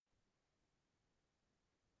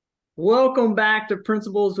Welcome back to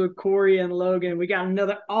Principles with Corey and Logan. We got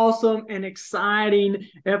another awesome and exciting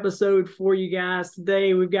episode for you guys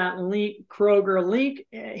today. We've got Link Kroger. Link,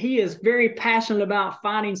 he is very passionate about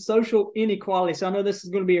fighting social inequality. So I know this is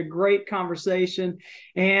going to be a great conversation,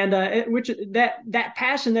 and that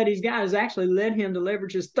passion that he's got has actually led him to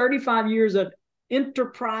leverage his 35 years of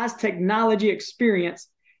enterprise technology experience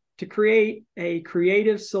to create a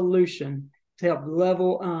creative solution to help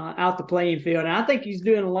level out the playing field. And I think he's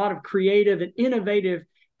doing a lot of creative and innovative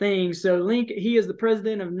things. So Link, he is the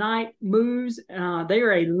president of Night Moves. They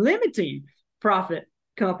are a limiting profit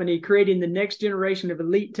company creating the next generation of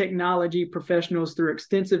elite technology professionals through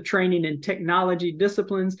extensive training in technology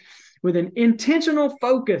disciplines with an intentional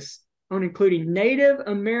focus on including Native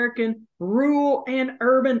American, rural, and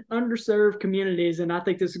urban underserved communities. And I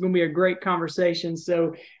think this is going to be a great conversation.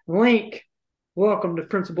 So Link, welcome to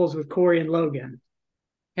Principles with Corey and Logan.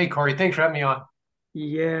 Hey, Corey, thanks for having me on.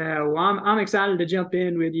 Yeah, well, I'm excited to jump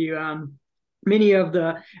in with you. Many of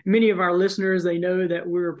our listeners, they know that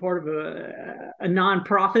we're part of a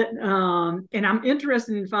nonprofit, and I'm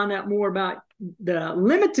interested in finding out more about the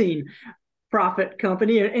limiting profit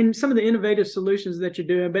company and some of the innovative solutions that you're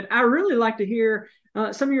doing. But I really like to hear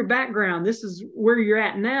some of your background. This is where you're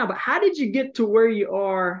at now, but how did you get to where you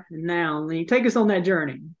are now? Lee, take us on that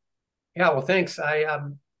journey. Yeah, well, thanks.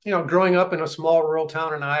 Growing up in a small rural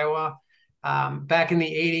town in Iowa, back in the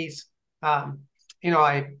 80s,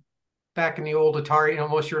 I back in the old Atari,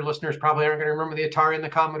 most of your listeners probably aren't going to remember the Atari and the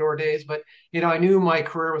Commodore days, but, I knew my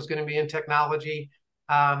career was going to be in technology,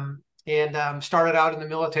 and started out in the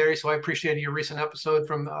military. So I appreciated your recent episode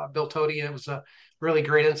from Bill Tody. It was a really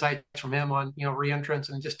great insight from him on, reentrance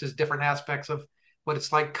and just his different aspects of what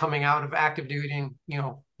it's like coming out of active duty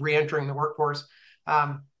and, reentering the workforce.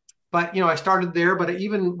 But I started there. But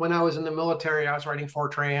even when I was in the military, I was writing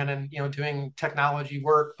Fortran and doing technology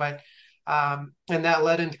work. But and that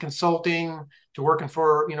led into consulting, to working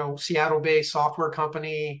for Seattle-based software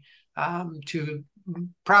company. To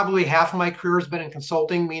probably half of my career has been in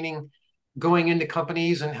consulting, meaning going into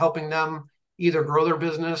companies and helping them either grow their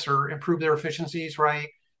business or improve their efficiencies, right?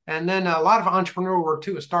 And then a lot of entrepreneurial work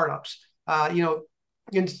too with startups.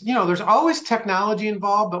 There's always technology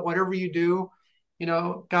involved, but whatever you do,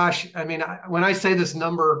 gosh, I mean, when I say this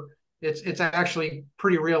number, it's actually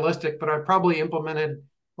pretty realistic, but I've probably implemented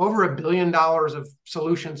over $1 billion of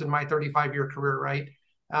solutions in my 35-year career, right?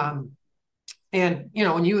 And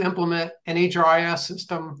when you implement an HRIS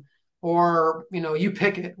system, or you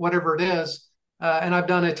pick it, whatever it is, and I've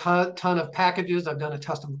done a ton of packages, I've done a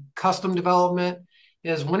custom development.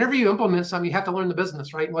 Is whenever you implement something, you have to learn the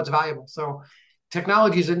business, right? What's valuable. So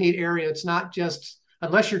technology is a neat area. It's not just,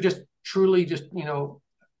 unless you're just truly just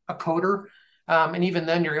a coder, and even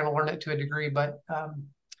then you're going to learn it to a degree. But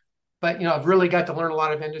I've really got to learn a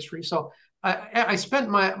lot of industry. So I spent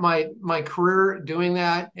my career doing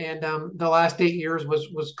that, and the last 8 years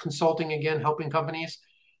was consulting again, helping companies.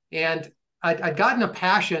 And I'd gotten a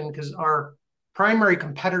passion because our primary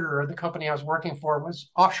competitor, the company I was working for, was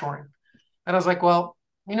offshoring, and I was like, well,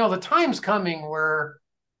 the time's coming where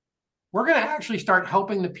we're going to actually start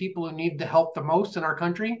helping the people who need the help the most in our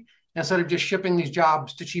country, instead of just shipping these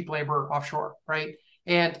jobs to cheap labor offshore, right?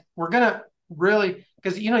 And we're going to really,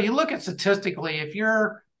 because you look at statistically, if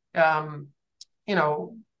you're from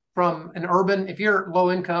an urban, if you're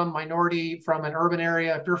low income minority from an urban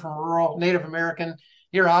area, if you're from rural Native American,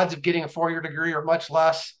 your odds of getting a 4-year degree are much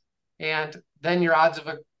less, and then your odds of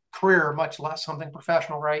a career are much less, something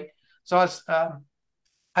professional, right? So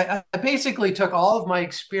I basically took all of my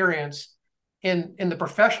experience in the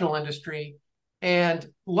professional industry and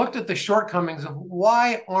looked at the shortcomings of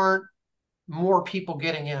why aren't more people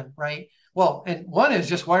getting in, right? Well, and one is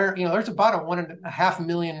just why aren't, there's about a 1.5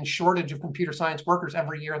 million shortage of computer science workers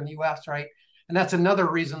every year in the US, right? And that's another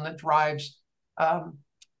reason that drives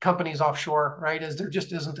companies offshore, right? Is there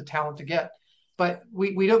just isn't the talent to get. But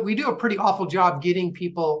we do a pretty awful job getting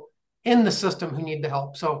people in the system who need the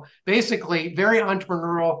help. So basically, very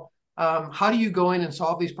entrepreneurial. How do you go in and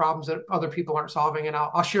solve these problems that other people aren't solving? And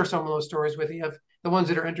I'll share some of those stories with you, of the ones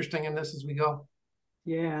that are interesting in this as we go.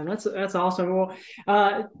 Yeah, that's awesome. Well,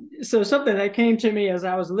 so something that came to me as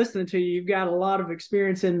I was listening to you, you've got a lot of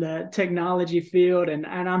experience in the technology field, and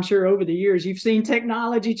I'm sure over the years you've seen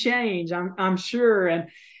technology change. I'm sure, and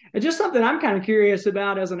just something I'm kind of curious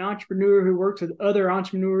about as an entrepreneur who works with other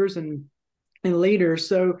entrepreneurs and leaders.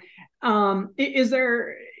 So, is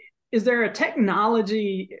there a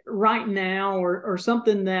technology right now, or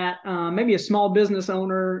something that maybe a small business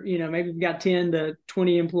owner, maybe we've got 10 to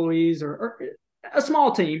 20 employees, or a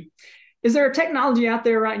small team, is there a technology out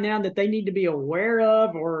there right now that they need to be aware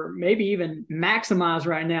of, or maybe even maximize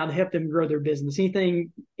right now to help them grow their business?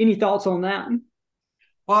 Any thoughts on that?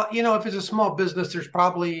 Well, if it's a small business, there's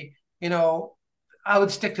probably, I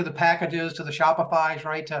would stick to the packages, to the Shopify's,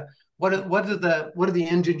 right? To what are the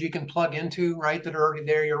engines you can plug into, right? That are already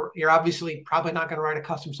there. You're obviously probably not going to write a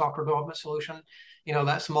custom software development solution,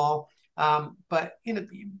 that small. But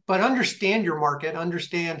understand your market,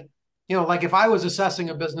 understand, like if I was assessing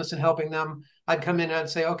a business and helping them, I'd come in and I'd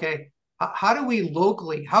say, okay,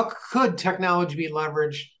 how could technology be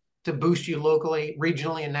leveraged to boost you locally,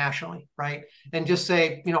 regionally, and nationally, right? And just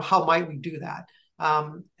say, how might we do that?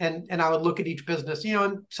 And I would look at each business,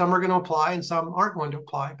 and some are going to apply and some aren't going to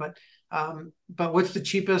apply. But what's the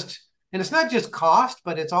cheapest? And it's not just cost,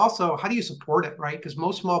 but it's also how do you support it, right? Because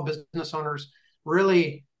most small business owners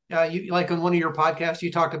really, you like on one of your podcasts,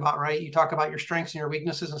 you talked about, right? You talk about your strengths and your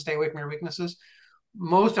weaknesses and stay away from your weaknesses.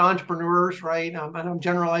 Most entrepreneurs, right? And I'm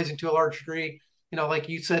generalizing to a large degree, like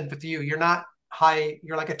you said with you, you're not high,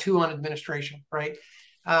 you're like a 2 on administration, right?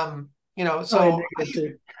 So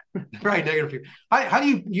right, negative. How do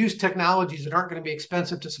you use technologies that aren't going to be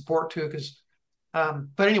expensive to support too? Because,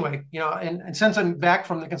 but anyway, and since I'm back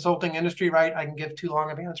from the consulting industry, right, I can give too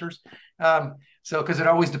long of answers. So because it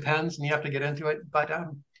always depends, and you have to get into it. But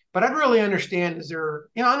I'd really understand I'm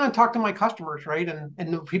going to talk to my customers, right,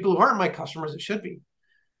 and the people who aren't my customers, it should be.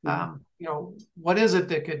 What is it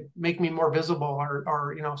that could make me more visible,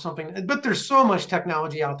 or something? But there's so much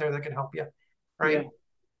technology out there that can help you, right? Yeah.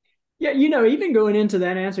 Yeah, even going into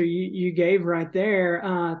that answer you gave right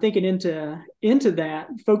there, thinking into that,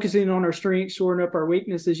 focusing on our strengths, shoring up our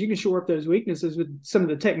weaknesses, you can shore up those weaknesses with some of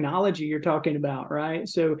the technology you're talking about, right?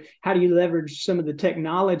 So how do you leverage some of the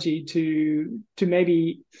technology to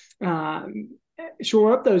maybe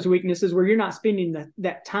shore up those weaknesses where you're not spending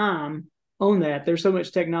that time on that? There's so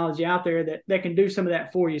much technology out there that can do some of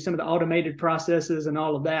that for you, some of the automated processes and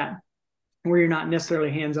all of that, where you're not necessarily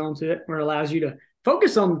hands-on to it, where it allows you to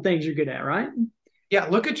focus on the things you're good at, right? Yeah,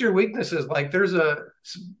 look at your weaknesses. Like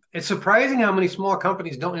it's surprising how many small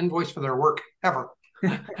companies don't invoice for their work ever.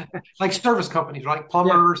 Like service companies, like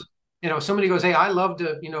plumbers. Yeah. Somebody goes, hey, I love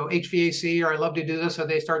to, HVAC, or I love to do this, so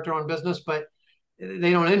they start their own business, but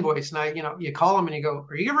they don't invoice. And you call them and you go,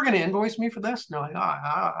 are you ever going to invoice me for this? And they're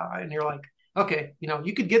like, and you're like, okay,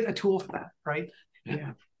 you could get a tool for that, right?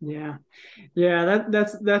 Yeah.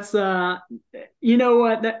 That's that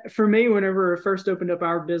for me, whenever I first opened up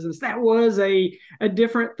our business, that was a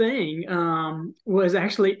different thing, was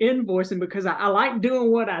actually invoicing, because I like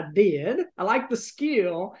doing what I did. I like the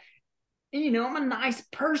skill. And, I'm a nice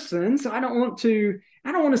person, so I don't want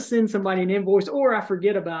to send somebody an invoice or I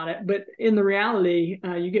forget about it. But in the reality,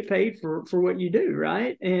 you get paid for what you do,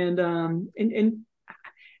 right? And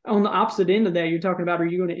on the opposite end of that, you're talking about, are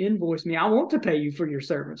you going to invoice me? I want to pay you for your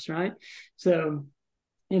service, right? So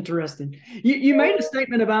interesting. You made a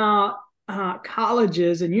statement about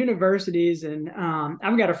colleges and universities, and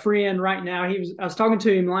I've got a friend right now. I was talking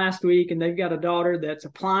to him last week, and they've got a daughter that's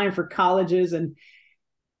applying for colleges, and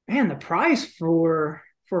man, the price for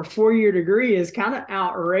a 4-year degree is kind of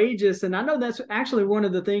outrageous. And I know that's actually one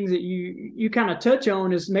of the things that you kind of touch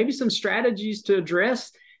on, is maybe some strategies to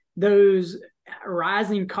address those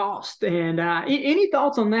rising costs. And any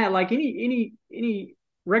thoughts on that? Like any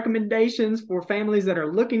recommendations for families that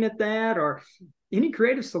are looking at that, or any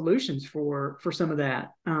creative solutions for some of that?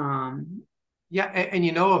 Yeah, and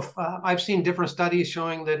if I've seen different studies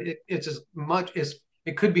showing that it's as much as,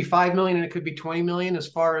 it could be 5 million and it could be 20 million, as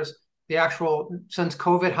far as the actual, since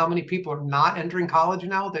COVID, how many people are not entering college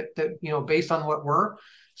now that based on what were.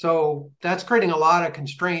 So that's creating a lot of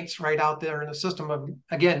constraints right out there in the system of,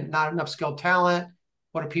 again, not enough skilled talent.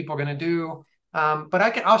 What are people going to do? But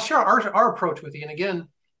I'll share our approach with you. And again,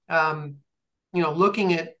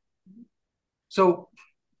 looking at, so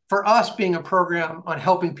for us being a program on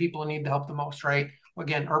helping people who need the help the most, right?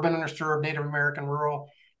 Again, urban, underserved, Native American, rural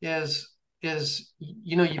is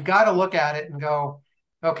you've got to look at it and go,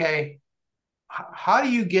 okay, how do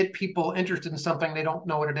you get people interested in something they don't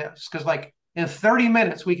know what it is? Because like in 30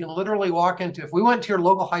 minutes, we can literally walk into, if we went to your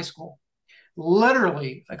local high school,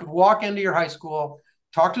 literally, I could walk into your high school,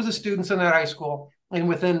 talk to the students in that high school, and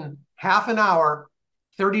within half an hour,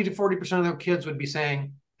 30 to 40% of those kids would be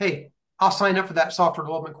saying, hey, I'll sign up for that software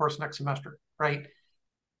development course next semester, right?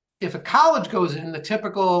 If a college goes in, the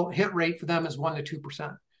typical hit rate for them is 1% to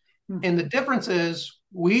 2%. And the difference is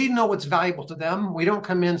we know what's valuable to them. We don't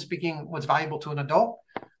come in speaking what's valuable to an adult,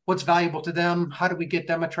 what's valuable to them. How do we get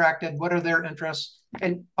them attracted? What are their interests?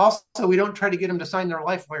 And also, we don't try to get them to sign their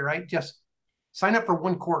life away, right? Just sign up for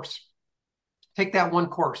one course. Take that one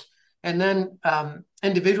course. And then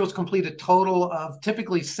individuals complete a total of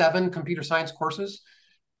typically 7 computer science courses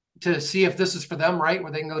to see if this is for them, right?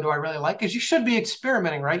 Where they can go, do I really like? Because you should be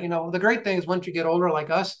experimenting, right? The great thing is once you get older like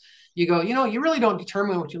us, you go, you really don't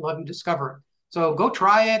determine what you love, you discover it. So go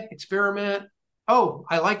try it, experiment. Oh,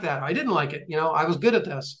 I like that. I didn't like it. I was good at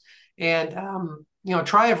this. And,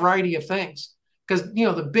 try a variety of things. Because,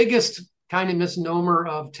 the biggest kind of misnomer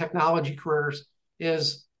of technology careers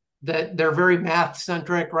is that they're very math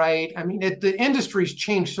centric, right? I mean, the industry's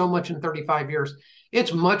changed so much in 35 years.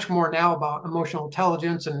 It's much more now about emotional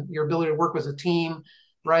intelligence and your ability to work as a team,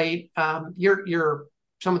 right? You're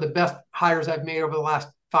some of the best hires I've made over the last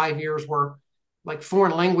 5 years were like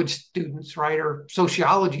foreign language students, right? Or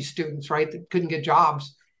sociology students, right? That couldn't get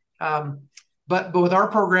jobs. But with our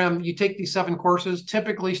program, you take these 7 courses,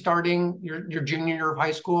 typically starting your junior year of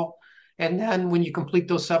high school. And then when you complete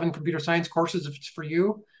those 7 computer science courses, if it's for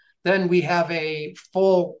you, then we have a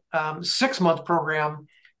full 6-month program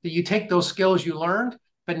that you take those skills you learned,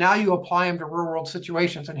 but now you apply them to real world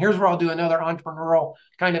situations. And here's where I'll do another entrepreneurial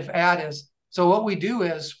kind of ad is, so what we do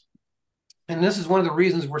is, and this is one of the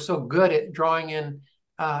reasons we're so good at drawing in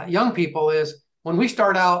young people, is when we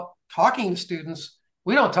start out talking to students,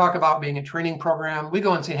 we don't talk about being a training program. We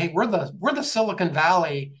go and say, hey, we're the Silicon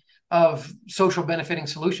Valley of social benefiting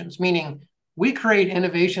solutions, meaning we create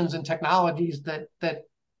innovations and technologies that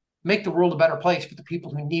make the world a better place for the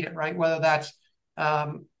people who need it, right? Whether that's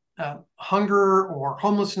hunger or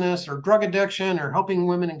homelessness or drug addiction or helping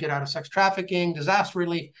women get out of sex trafficking, disaster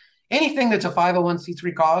relief, anything that's a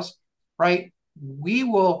 501c3 cause, right? We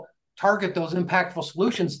will target those impactful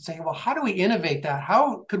solutions and say, well, how do we innovate that?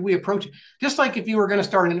 How could we approach it? Just like if you were going to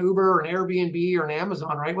start an Uber or an Airbnb or an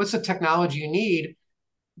Amazon, right? What's the technology you need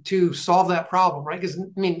to solve that problem, right? Because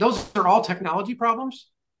those are all technology problems,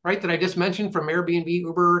 right? That I just mentioned, from Airbnb,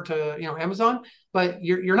 Uber to Amazon, but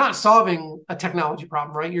you're not solving a technology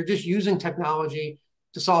problem, right? You're just using technology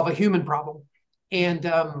to solve a human problem, and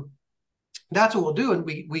that's what we'll do. And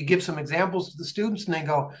we give some examples to the students, and they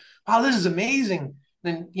go, "Wow, this is amazing!"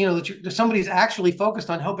 Then that somebody's actually focused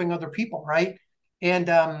on helping other people, right? And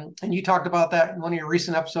you talked about that in one of your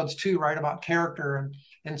recent episodes too, right? About character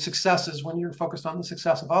and successes when you're focused on the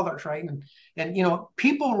success of others, right? And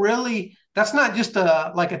people really, that's not just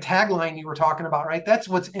like a tagline you were talking about, right? That's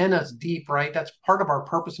what's in us deep, right? That's part of our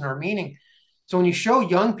purpose and our meaning. So when you show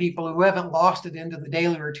young people who haven't lost it into the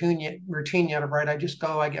daily routine yet, right? I just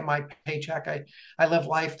go, I get my paycheck, I live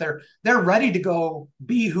life. They're ready to go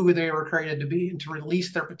be who they were created to be and to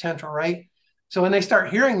release their potential, right? So when they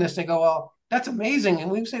start hearing this, they go, well, that's amazing.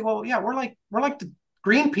 And we say, well, yeah, we're like the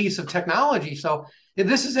Greenpeace of technology. So if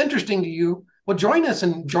this is interesting to you, well, join us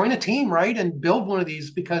and join a team, right? And build one of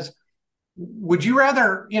these, because would you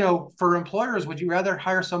rather, for employers, would you rather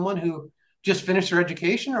hire someone who just finished their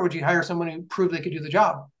education, or would you hire someone who proved they could do the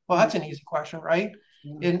job? Well, that's an easy question, right?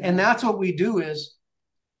 Mm-hmm. And that's what we do is,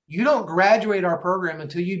 you don't graduate our program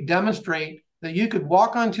until you demonstrate that you could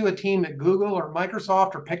walk onto a team at Google or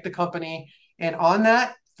Microsoft or pick the company, and on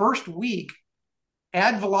that first week,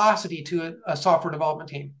 add velocity to a software development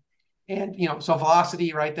team. And, so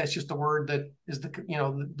velocity, right? That's just the word that is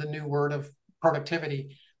the new word of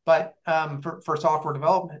productivity, but for software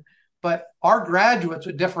development. But our graduates,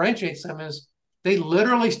 what differentiates them is they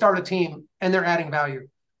literally start a team and they're adding value.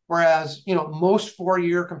 Whereas, most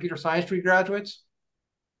 4-year computer science degree graduates,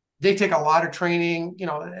 they take a lot of training.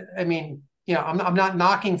 I'm not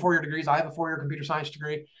knocking 4-year degrees. I have a 4-year computer science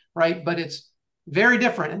degree, right? But it's very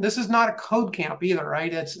different. And this is not a code camp either,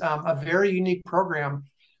 right? It's a very unique program.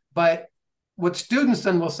 But what students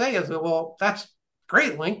then will say is, well, that's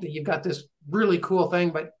great, Link, that you've got this really cool thing,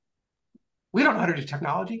 but we don't know how to do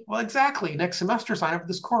technology. Well, exactly. Next semester, sign up for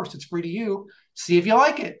this course. It's free to you. See if you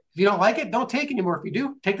like it. If you don't like it, don't take anymore. If you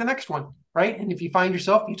do, take the next one, right? And if you find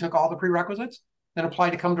yourself, you took all the prerequisites, then apply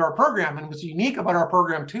to come to our program. And what's unique about our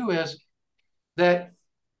program too is that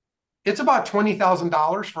it's about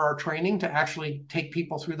 $20,000 for our training to actually take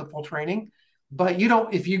people through the full training. But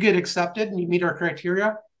if you get accepted and you meet our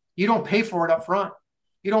criteria, you don't pay for it up front.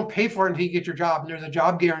 You don't pay for it until you get your job. And there's a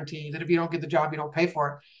job guarantee that if you don't get the job, you don't pay for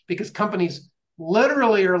it, because companies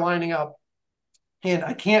literally are lining up. And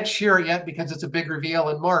I can't share it yet because it's a big reveal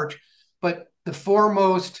in March, but the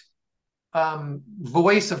foremost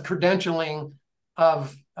voice of credentialing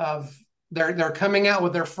they're coming out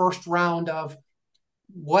with their first round of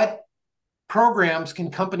what programs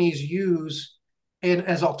can companies use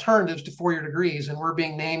as alternatives to 4-year degrees. And we're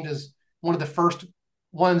being named as one of the first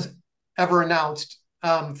ones ever announced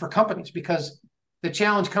for companies, because the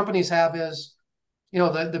challenge companies have is,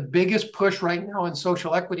 the biggest push right now in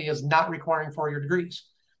social equity is not requiring 4-year degrees.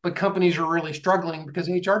 but companies are really struggling because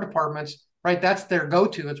HR departments, right? That's their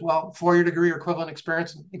go-to. It's, well, 4-year degree or equivalent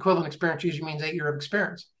experience. Equivalent experience usually means 8 years of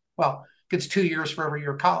experience. Well, it's 2 years for every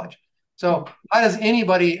year of college. So how does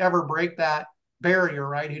anybody ever break that barrier,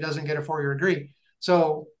 right? Who doesn't get a 4-year degree?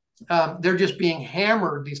 So they're just being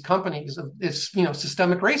hammered, these companies. It's,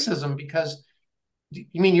 systemic racism, because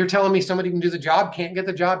you mean you're telling me somebody can do the job can't get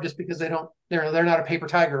the job just because they're not a paper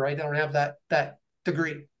tiger, right? They don't have that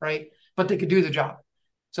degree, right? But they could do the job.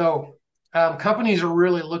 So companies are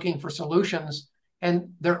really looking for solutions,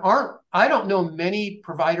 and I don't know many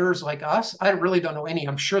providers like us. I really don't know any.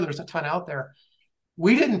 I'm sure there's a ton out there.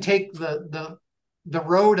 We didn't take the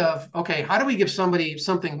road of, okay, how do we give somebody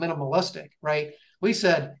something minimalistic, right? We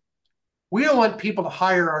said, we don't want people to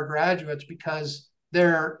hire our graduates because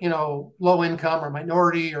they're, low income or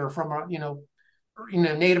minority or from a,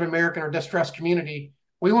 Native American or distressed community.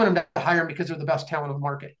 We want them to hire them because they're the best talent on the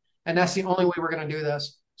market. And that's the only way we're going to do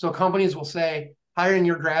this. So companies will say, hiring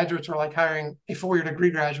your graduates are like hiring a 4-year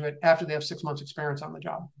degree graduate after they have 6 months experience on the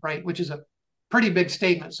job, right? Which is a pretty big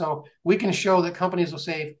statement. So we can show that companies will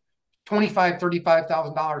save $25,000,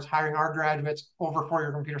 $35,000 hiring our graduates over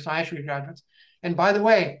 4-year computer science degree graduates. And by the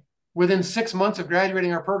way, within 6 months of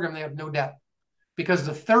graduating our program, they have no debt. Because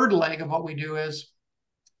the third leg of what we do is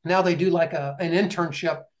now they do like an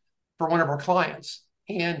internship for one of our clients.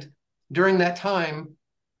 And during that time,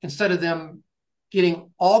 instead of them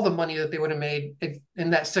getting all the money that they would have made in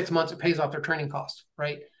that 6 months, it pays off their training costs,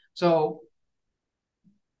 right? So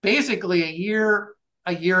basically a year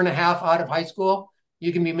and a half out of high school,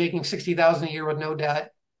 you can be making $60,000 a year with no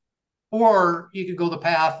debt. Or you could go the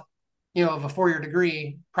path, of a 4-year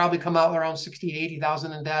degree, probably come out around 60 to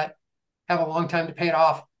 80,000 in debt, have a long time to pay it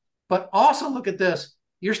off. But also look at this.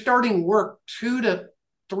 You're starting work 2 to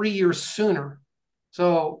 3 years sooner.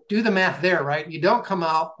 So do the math there, right? You don't come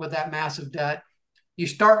out with that massive debt. You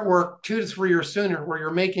start work 2 to 3 years sooner, where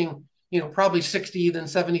you're making, probably 60, then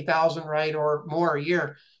 70,000, right? Or more a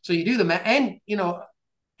year. So you do the math, and,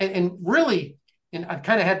 and really, and I've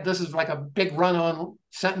kind of had, this is like a big run on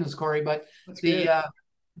sentence, Corey, but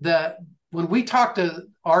when we talk to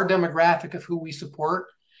our demographic of who we support,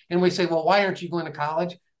 and we say, well, why aren't you going to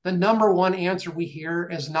college? The number one answer we hear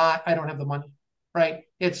is not, I don't have the money, right?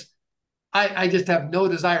 It's, I just have no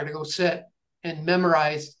desire to go sit and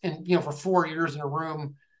memorize and, for 4 years in a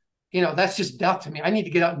room. That's just death to me. I need to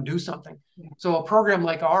get out and do something. Yeah. So a program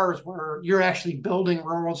like ours, where you're actually building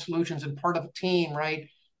real world solutions and part of a team, right?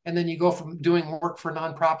 And then you go from doing work for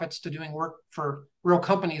nonprofits to doing work for real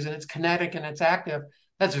companies, and it's kinetic and it's active.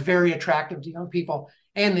 That's very attractive to young people,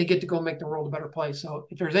 and they get to go make the world a better place. So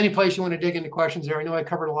if there's any place you want to dig into questions there, I know I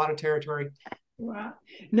covered a lot of territory. Wow.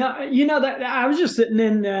 No, that I was just sitting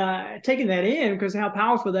in, taking that in, because how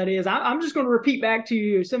powerful that is. I'm just going to repeat back to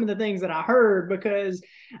you some of the things that I heard, because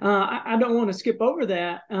I don't want to skip over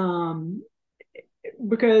that.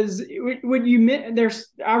 Because when you meant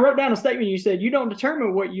I wrote down a statement. You said, you don't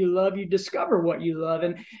determine what you love, you discover what you love.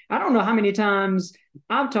 And I don't know how many times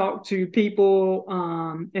I've talked to people,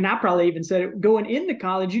 and I probably even said it, going into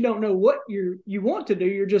college, you don't know what you want to do.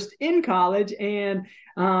 You're just in college. And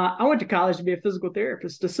I went to college to be a physical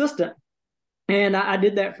therapist assistant. And I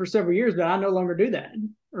did that for several years, but I no longer do that.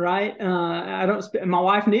 Right. I don't, my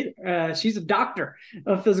wife neither. She's a doctor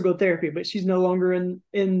of physical therapy, but she's no longer in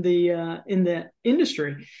the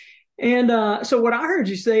industry. And so what I heard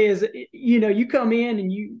you say is, you come in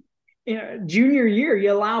and junior year,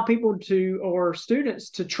 you allow people or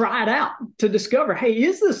students to try it out, to discover, hey,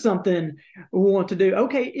 is this something we want to do?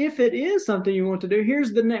 Okay, if it is something you want to do,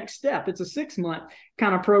 here's the next step. It's a 6-month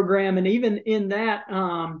kind of program. And even in that,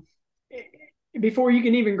 before you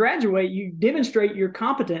can even graduate, you demonstrate you're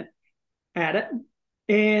competent at it.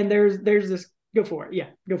 And there's this, go for it. Yeah,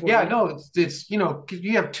 go for it. Yeah, no, it's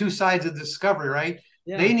you have two sides of discovery, right?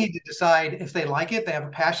 Yeah. They need to decide if they like it, they have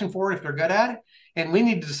a passion for it, if they're good at it. And we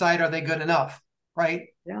need to decide, are they good enough, right?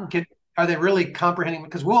 Yeah. Are they really comprehending?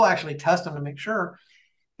 Because we'll actually test them to make sure.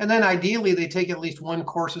 And then ideally, they take at least one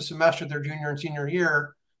course a semester their junior and senior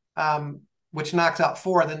year, which knocks out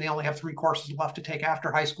 4. Then they only have 3 courses left to take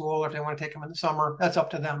after high school, or if they want to take them in the summer, that's up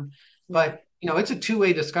to them. But, it's a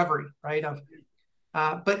 2-way discovery, right?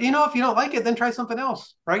 But, if you don't like it, then try something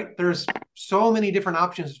else, right? There's so many different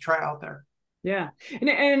options to try out there. Yeah.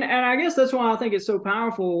 And I guess that's why I think it's so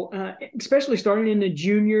powerful, especially starting in the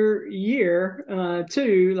junior year,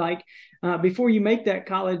 too, like before you make that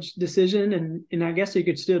college decision. And I guess you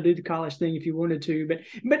could still do the college thing if you wanted to.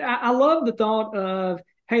 But I love the thought of,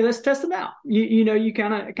 hey, let's test it out. You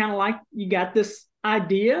kind of like, you got this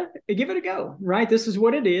idea, give it a go, right? This is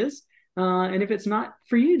what it is. And if it's not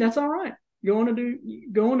for you, that's all right. go on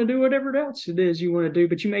to do whatever else it is you want to do,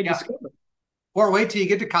 but you may discover. Or wait till you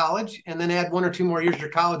get to college and then add 1 or 2 more years to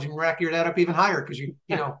college and rack your dad up even higher, because you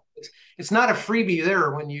know it's not a freebie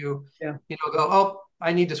there when you go, oh,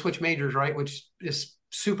 I need to switch majors, right? Which is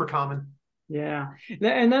super common. Yeah,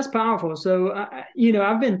 and that's powerful. So,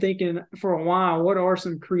 I've been thinking for a while, what are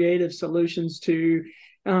some creative solutions to,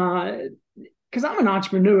 because I'm an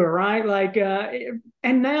entrepreneur, right? Like,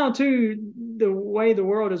 and now too, the way the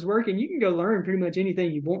world is working, you can go learn pretty much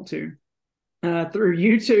anything you want to. Through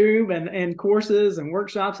YouTube and courses and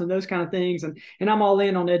workshops and those kind of things, and I'm all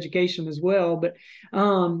in on education as well. But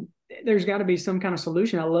there's got to be some kind of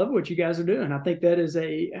solution. I love what you guys are doing. I think that is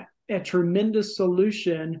a tremendous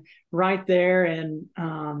solution right there, and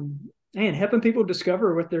helping people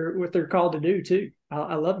discover what they're called to do too.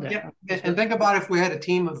 I love that. Yeah. And think about if we had a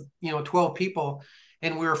team of 12 people,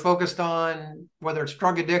 and we were focused on whether it's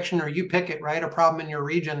drug addiction, or you pick it, right, a problem in your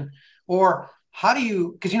region, or how do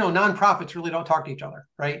you, because nonprofits really don't talk to each other,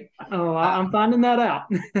 right? Oh, I'm finding that out.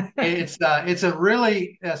 It's a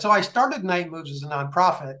really so I started Night Moves as a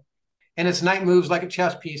nonprofit, and it's Night Moves like a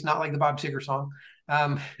chess piece, not like the Bob Seger song.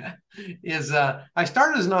 I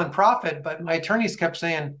started as a nonprofit, but my attorneys kept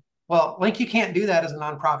saying, well, Link, you can't do that as a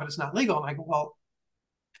nonprofit. It's not legal. And I go, well,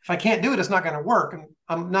 if I can't do it, it's not going to work. And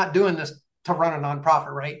I'm not doing this to run a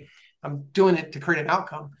nonprofit, right? I'm doing it to create an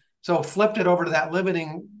outcome. So flipped it over to that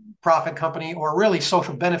limiting profit company, or really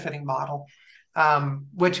social benefiting model,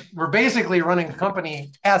 which we're basically running a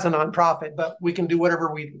company as a nonprofit, but we can do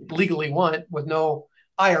whatever we legally want with no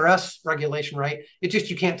IRS regulation, right? It's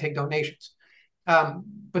just you can't take donations.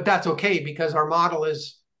 But that's okay, because our model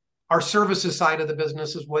is our services side of the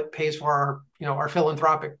business is what pays for our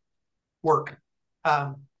philanthropic work.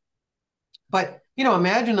 But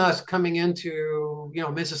imagine us coming into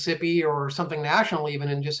Mississippi or something national even,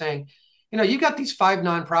 and just saying, you've got these 5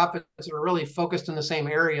 nonprofits that are really focused in the same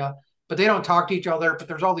area, but they don't talk to each other, but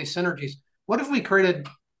there's all these synergies. What if we created,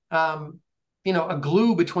 a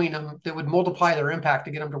glue between them that would multiply their impact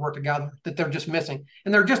to get them to work together, that they're just missing?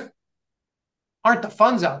 And there just aren't the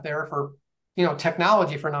funds out there for,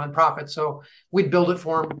 technology for nonprofits. So we'd build it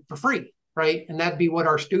for them for free, right? And that'd be what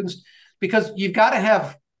our students, because you've got to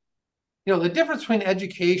have, the difference between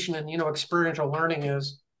education and, experiential learning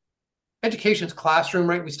is, education's classroom,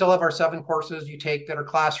 right? We still have our 7 courses you take that are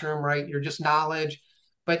classroom, right? You're just knowledge,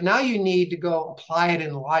 but now you need to go apply it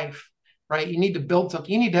in life, right? You need to build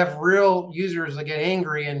something. You need to have real users that get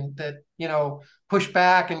angry and that, push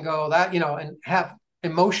back and go that, and have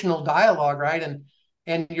emotional dialogue, right?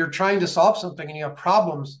 And you're trying to solve something and you have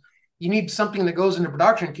problems. You need something that goes into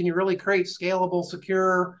production. Can you really create scalable,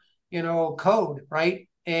 secure, code, right?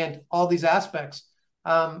 And all these aspects.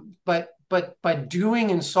 But by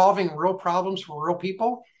doing and solving real problems for real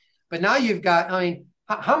people. But now you've got,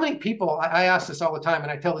 how many people, I ask this all the time, and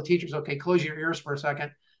I tell the teachers, okay, close your ears for a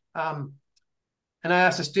second. And I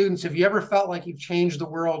ask the students, have you ever felt like you've changed the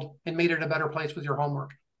world and made it a better place with your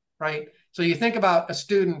homework, right? So you think about a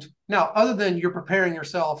student, now, other than you're preparing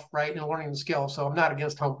yourself, right, and learning the skills, so I'm not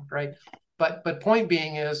against homework, right? But point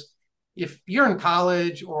being is, if you're in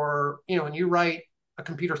college or, and you write a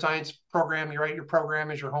computer science program, you write your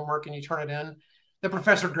program as your homework and you turn it in, the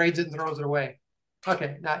professor grades it and throws it away.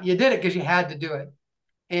 Okay, now you did it because you had to do it.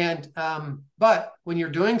 And but when you're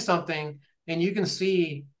doing something and you can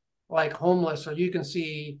see like homeless, or you can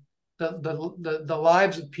see the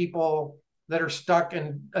lives of people that are stuck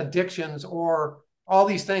in addictions or all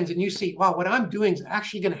these things, and you see, wow, what I'm doing is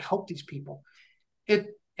actually going to help these people.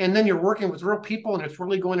 And then you're working with real people and it's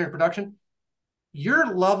really going into production.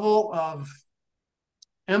 Your level of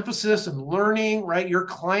emphasis and learning, right? Your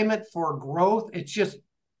climate for growth, it's just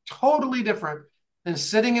totally different than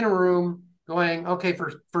sitting in a room going, okay,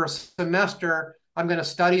 for a semester, I'm going to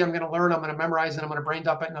study, I'm going to learn, I'm going to memorize it, I'm going to brain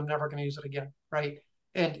dump it, and I'm never going to use it again, right?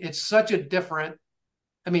 And it's such a different,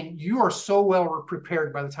 you are so well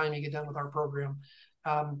prepared by the time you get done with our program,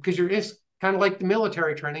 because it's kind of like the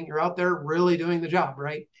military training. You're out there really doing the job,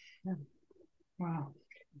 right? Yeah. Wow.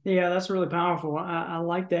 Yeah, that's really powerful. I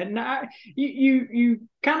like that. And you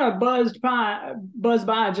kind of buzzed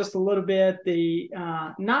by just a little bit the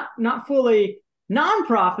not fully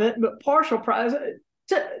nonprofit but partial profit.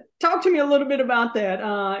 Talk to me a little bit about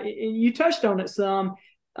that. You touched on it some.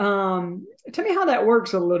 Tell me how that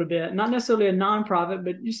works a little bit. Not necessarily a nonprofit,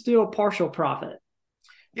 but you still partial profit.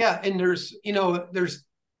 Yeah, and there's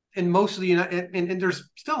in most of the and there's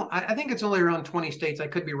still, I think it's only around 20 states. I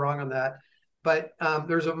could be wrong on that. But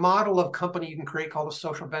there's a model of company you can create called a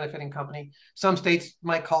social benefiting company. Some states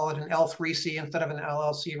might call it an L3C instead of an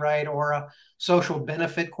LLC, right? Or a social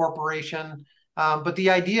benefit corporation. But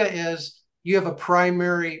the idea is you have a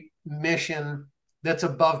primary mission that's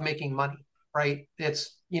above making money, right?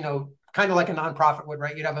 It's, kind of like a nonprofit would,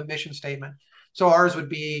 right? You'd have a mission statement. So ours would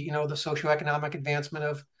be, the socioeconomic advancement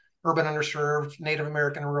of urban underserved Native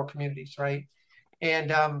American and rural communities, right?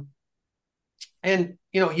 And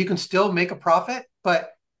you can still make a profit,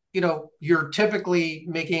 but you're typically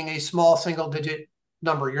making a small single digit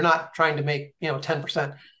number. You're not trying to make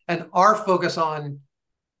 10%. And our focus on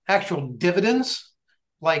actual dividends,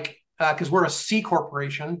 like because we're a C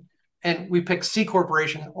corporation, and we pick C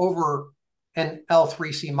corporation over an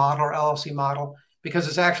L3C model or LLC model because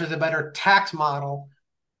it's actually the better tax model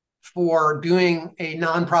for doing a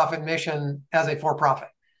nonprofit mission as a for-profit,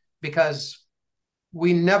 because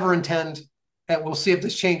we never intend, and we'll see if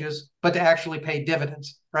this changes, but to actually pay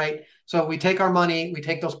dividends, right? So we take our money, we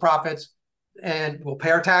take those profits, and we'll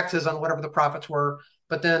pay our taxes on whatever the profits were.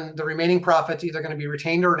 But then the remaining profits either going to be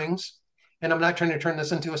retained earnings. And I'm not trying to turn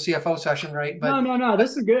this into a CFO session, right? But no.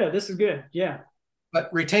 This is good. This is good. Yeah. But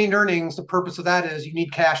retained earnings, the purpose of that is you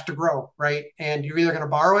need cash to grow, right? And you're either going to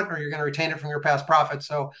borrow it or you're going to retain it from your past profits.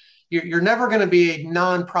 So you're never going to be a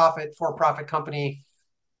non-profit for-profit company,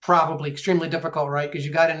 probably extremely difficult, right? Because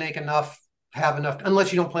you got to make enough, have enough,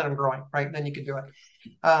 unless you don't plan on growing, right? Then you can do it.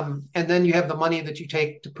 And then you have the money that you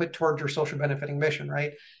take to put towards your social benefiting mission,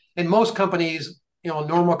 right? And most companies,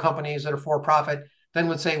 normal companies that are for profit, then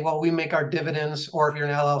would say, well, we make our dividends, or if you're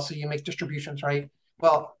an LLC, you make distributions, right?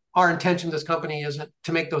 Well, our intention of this company isn't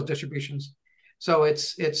to make those distributions. So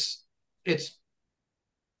it's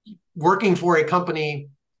working for a company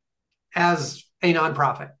as a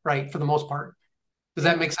nonprofit, right? For the most part. Does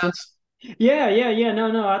that make sense? Yeah.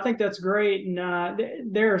 No. I think that's great, and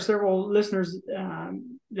there are several listeners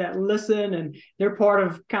that listen, and they're part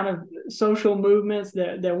of kind of social movements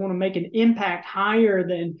that want to make an impact higher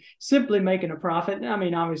than simply making a profit. I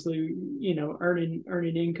mean, obviously,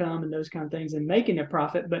 earning income and those kind of things, and making a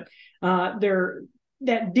profit, but they're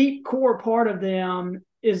that deep core part of them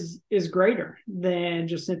is greater than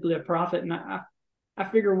just simply a profit. And I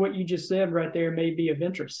figure what you just said right there may be of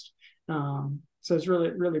interest. So it's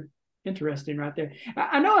really interesting right there.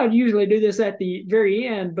 I know I usually do this at the very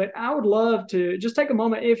end, but I would love to just take a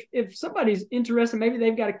moment. If somebody's interested, maybe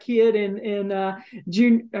they've got a kid in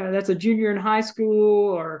that's a junior in high school,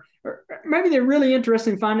 or maybe they're really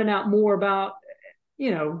interested in finding out more about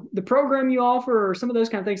the program you offer or some of those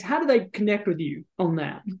kind of things. How do they connect with you on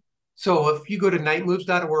that? So if you go to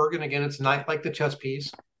nightmoves.org, and again, it's night like the chess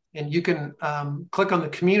piece, and you can click on the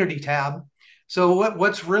community tab. So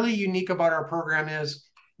what's really unique about our program is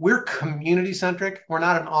we're community centric. We're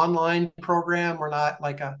not an online program. We're not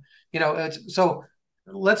like so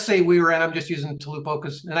let's say we were, and I'm just using Tupelo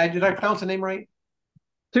because, and did I pronounce the name right?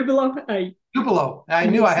 Tupelo. Tupelo. I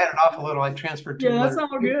knew I had it off a little. I transferred Tupelo. Yeah, that's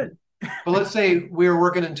all good. But let's say we were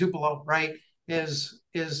working in Tupelo, right?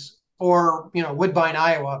 Or Woodbine,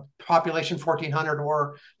 Iowa, population 1,400,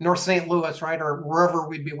 or North St. Louis, right? Or wherever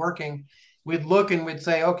we'd be working, we'd look and we'd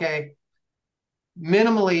say, okay,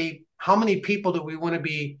 minimally, how many people do we want to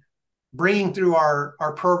be bringing through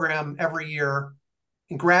our program every year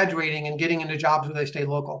and graduating and getting into jobs where they stay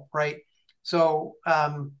local, right? So,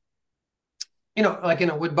 like in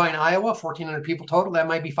a Woodbine, Iowa, 1,400 people total, that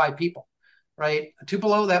might be 5 people, right?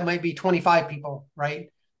 Tupelo, that might be 25 people, right?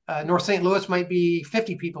 North St. Louis might be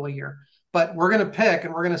 50 people a year. But we're going to pick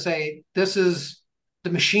and we're going to say, this is the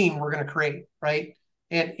machine we're going to create, right?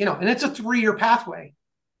 And, and it's a 3-year pathway.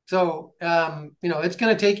 So, it's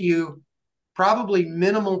going to take you probably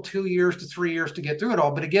minimal 2 years to 3 years to get through it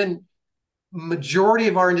all. But again, majority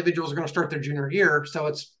of our individuals are going to start their junior year. So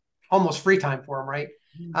it's almost free time for them, right?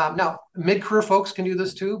 Now, mid-career folks can do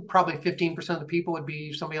this too. Probably 15% of the people would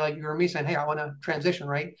be somebody like you or me saying, hey, I want to transition,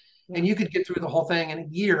 right? And you could get through the whole thing in a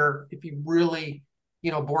year if you really,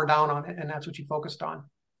 bore down on it and that's what you focused on.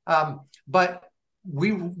 But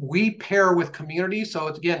we pair with community. So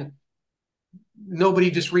it's, again, nobody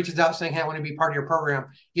just reaches out saying, hey, I want to be part of your program.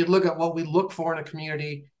 You look at what we look for in a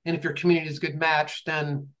community. And if your community is a good match,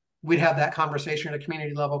 then we'd have that conversation at a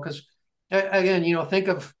community level. Because again, think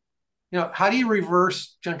of, how do you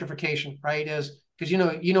reverse gentrification, right? Because,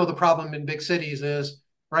 the problem in big cities is,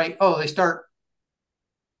 right, oh, they start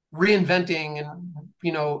reinventing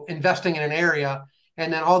and, investing in an area.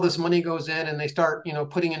 And then all this money goes in and they start,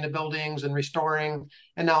 putting into buildings and restoring.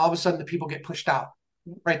 And now all of a sudden the people get pushed out,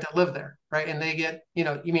 right, that live there, right? And they get,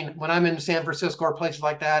 when I'm in San Francisco or places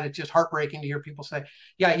like that, it's just heartbreaking to hear people say,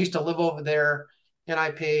 yeah, I used to live over there and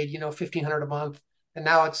I paid, $1,500 a month and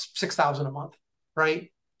now it's $6,000 a month,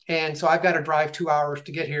 right? And so I've got to drive 2 hours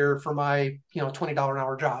to get here for my, $20 an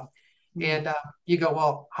hour job. Mm-hmm. And you go,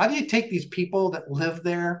 well, how do you take these people that live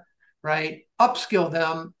there, right, upskill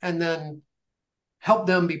them and then help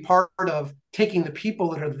them be part of taking the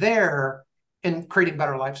people that are there and creating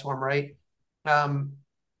better lives for them, right?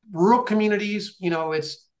 Rural communities,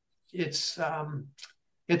 it's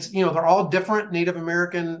they're all different: Native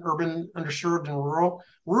American, urban, underserved, and rural.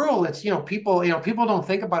 Rural, it's people don't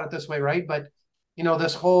think about it this way, right? But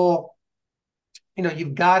this whole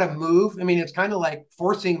you've got to move. I mean, it's kind of like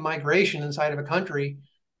forcing migration inside of a country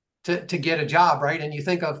to get a job, right? And you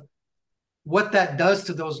think of what that does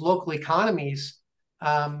to those local economies.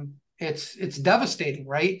 It's devastating,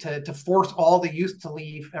 right? To force all the youth to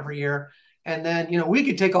leave every year. And then we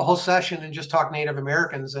could take a whole session and just talk Native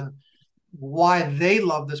Americans and why they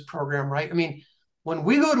love this program, right? I mean, when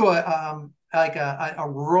we go to a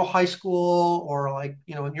rural high school, or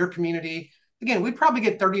in your community, again, we probably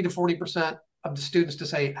get 30 to 40% of the students to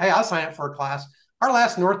say, hey, I'll sign up for a class. Our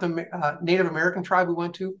last Native American tribe we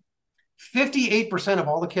went to, 58% of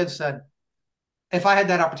all the kids said, if I had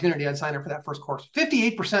that opportunity, I'd sign up for that first course.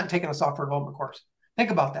 58% taking a software development course.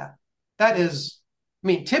 Think about that. That is,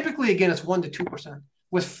 typically, again, it's 1% to 2%,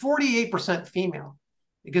 with 48% female.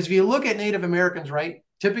 Because if you look at Native Americans, right,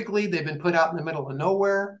 typically they've been put out in the middle of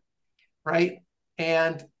nowhere, right?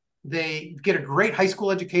 And they get a great high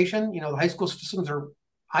school education. The high school systems are,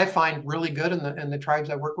 I find, really good in the tribes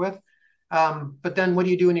I work with. But then what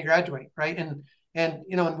do you do when you graduate, right? And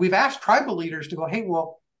we've asked tribal leaders to go, hey,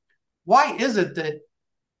 well, why is it that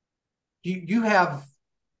you have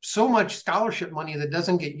so much scholarship money that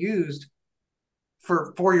doesn't get used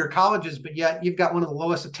for four-year colleges, but yet you've got one of the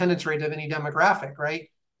lowest attendance rate of any demographic, right?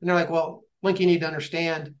 And they're like, well, Link, you need to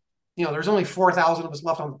understand, there's only 4,000 of us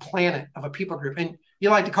left on the planet of a people group. And you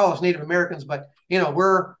like to call us Native Americans, but,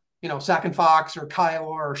 we're, Sac and Fox or Kiowa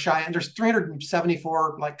or Cheyenne. There's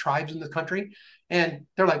 374 tribes in this country. And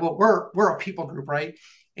they're like, well, we're a people group, right?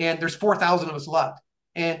 And there's 4,000 of us left.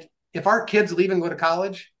 And if our kids leave and go to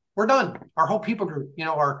college, we're done. Our whole people group,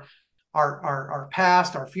 our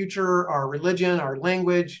past, our future, our religion, our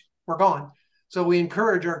language, we're gone. So we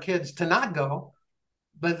encourage our kids to not go.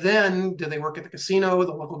 But then, do they work at the casino,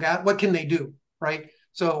 the local gas? What can they do, right?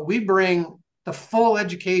 So we bring the full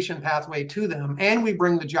education pathway to them, and we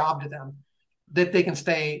bring the job to them that they can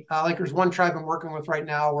stay. There's one tribe I'm working with right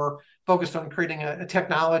now. We're focused on creating a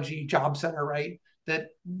technology job center, right? That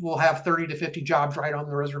will have 30 to 50 jobs right on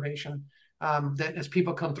the reservation. That as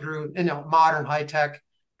people come through, modern high tech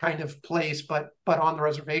kind of place, but on the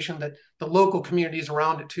reservation, that the local communities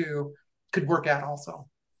around it too could work at also.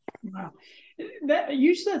 Wow. That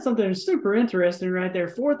you said something super interesting right there.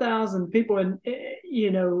 4,000 people, and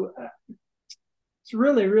it's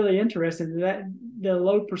really, really interesting that the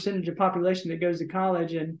low percentage of population that goes to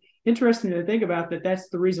college, and interesting to think about that. That's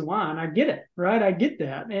the reason why, and I get it, right? I get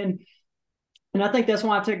that, and I think that's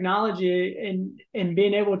why technology and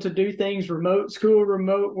being able to do things remote, school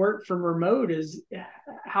remote, work from remote, is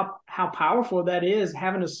how powerful that is.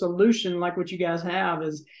 Having a solution like what you guys have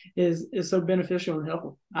is so beneficial and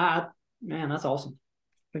helpful. Man, that's awesome.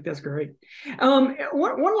 I think that's great.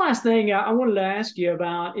 One last thing I wanted to ask you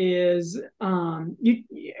about is you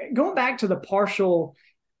going back to the partial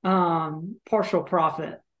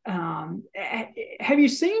profit. Have you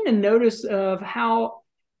seen a notice of how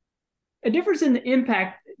a difference in the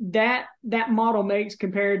impact that model makes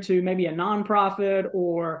compared to maybe a nonprofit,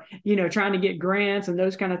 or trying to get grants and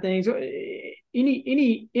those kind of things?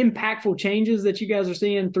 Any impactful changes that you guys are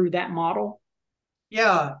seeing through that model?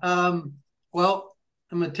 Yeah. Well,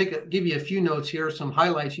 I'm going to give you a few notes here, some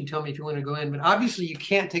highlights. You tell me if you want to go in, but obviously you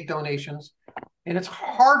can't take donations, and it's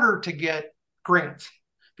harder to get grants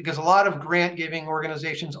because a lot of grant giving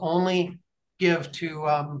organizations only give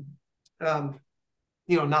to,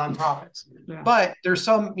 nonprofits. Yeah. But there's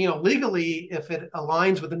some, legally, if it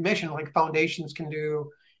aligns with the mission, like foundations can do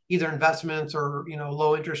either investments or,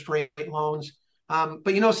 low interest rate loans.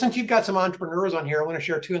 But, since you've got some entrepreneurs on here, I want to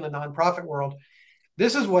share too in the nonprofit world.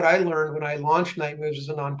 This is what I learned when I launched Night Moves as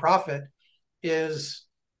a nonprofit is,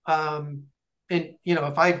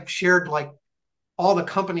 if I shared all the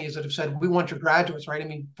companies that have said, we want your graduates, right?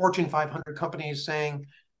 Fortune 500 companies saying,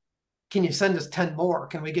 can you send us 10 more?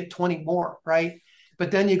 Can we get 20 more, right? But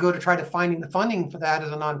then you go to try to finding the funding for that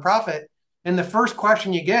as a nonprofit. And the first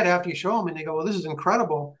question you get after you show them and they go, well, this is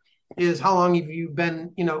incredible, is how long have you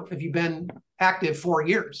been active? 4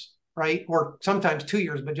 years, right? Or sometimes 2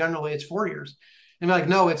 years, but generally it's 4 years. And they're like,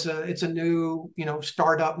 no, it's a new,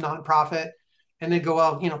 startup nonprofit. And they go,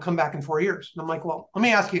 well, come back in 4 years. And I'm like, well, let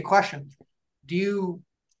me ask you a question. Do you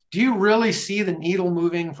really see the needle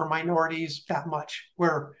moving for minorities that much,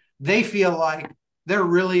 where they feel like they're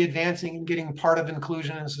really advancing and getting part of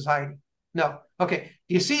inclusion in society? No. Okay.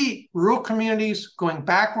 Do you see rural communities going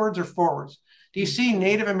backwards or forwards? Do you see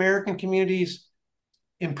Native American communities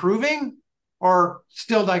improving or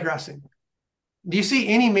still digressing? Do you see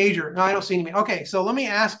any major? No, I don't see any. Okay, so let me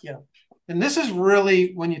ask you, and this is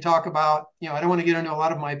really when you talk about, I don't want to get into a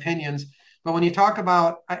lot of my opinions, but when you talk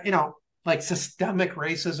about, like systemic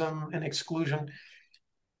racism and exclusion,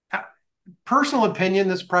 personal opinion,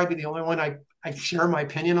 this is probably the only one I share my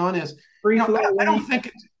opinion on is, I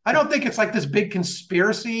don't think it's like this big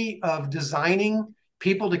conspiracy of designing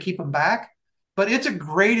people to keep them back, but it's a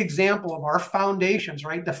great example of our foundations,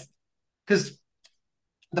 right? Because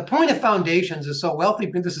the point of foundations is so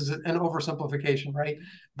wealthy. This is an oversimplification, right?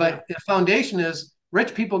 But the foundation is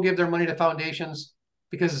rich people give their money to foundations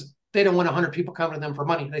because they don't want 100 people coming to them for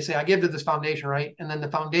money. They say, I give to this foundation, right? And then the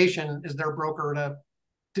foundation is their broker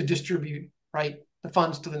to distribute, right, the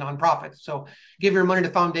funds to the nonprofits. So give your money to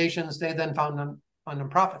foundations, they then found on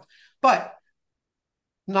nonprofits. But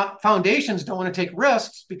not foundations don't want to take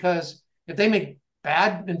risks, because if they make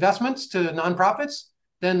bad investments to nonprofits,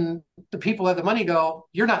 then the people that have the money go,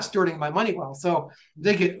 you're not stewarding my money well. So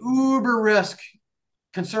they get uber risk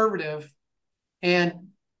conservative and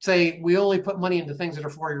say, we only put money into things that are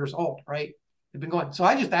 4 years old, right? They've been going. So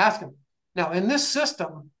I just ask them, now in this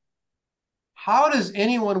system, how does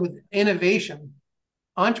anyone with innovation,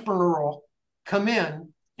 entrepreneurial, come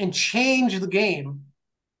in and change the game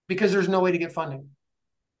because there's no way to get funding?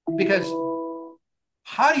 Because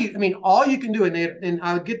how do you, all you can do, and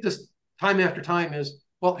I would get this time after time, is,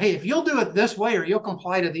 well, hey, if you'll do it this way or you'll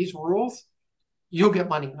comply to these rules, you'll get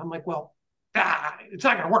money. I'm like, well, it's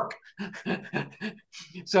not going to work.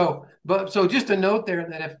 So just a note there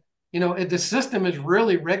that if the system is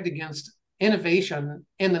really rigged against innovation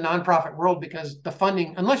in the nonprofit world, because the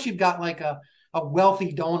funding, unless you've got like a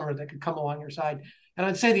wealthy donor that could come along your side. And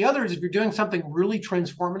I'd say the other is, if you're doing something really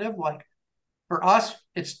transformative, like for us,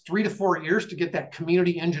 it's 3 to 4 years to get that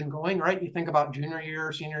community engine going, right? You think about junior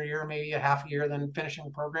year, senior year, maybe a half year, then finishing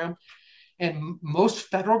the program. And most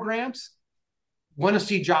federal grants want to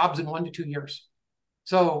see jobs in 1 to 2 years.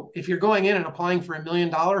 So if you're going in and applying for $1 million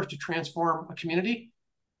to transform a community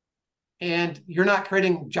and you're not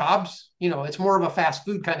creating jobs, it's more of a fast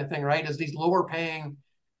food kind of thing, right? As these lower paying,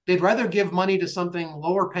 they'd rather give money to something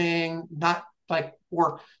lower paying, not like,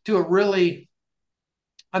 or to a really,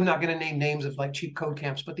 I'm not going to name names of like cheap code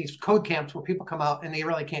camps, but these code camps where people come out and they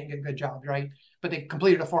really can't get good jobs, right? But they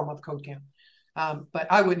completed a 4-month code camp. But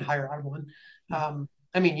I wouldn't hire out one.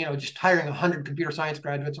 Just hiring 100 computer science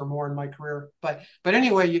graduates or more in my career. But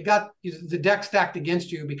anyway, you got the deck stacked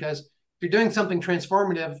against you, because if you're doing something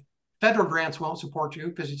transformative, federal grants won't support you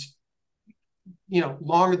because it's,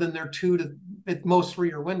 longer than their 2 to at most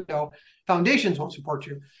 3-year window. Foundations won't support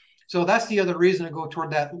you. So that's the other reason to go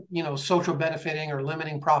toward that, social benefiting or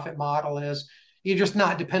limiting profit model, is you're just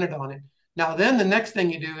not dependent on it. Now, then the next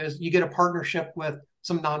thing you do is you get a partnership with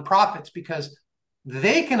some nonprofits, because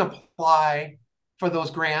they can apply for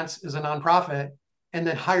those grants as a nonprofit and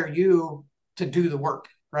then hire you to do the work,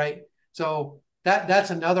 right? So that's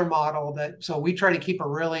another model so we try to keep a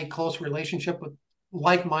really close relationship with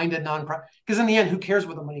like-minded nonprofit, because in the end, who cares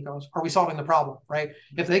where the money goes? Are we solving the problem, right?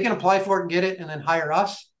 If they can apply for it and get it and then hire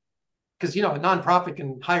us, because, a nonprofit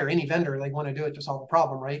can hire any vendor they want to do it to solve a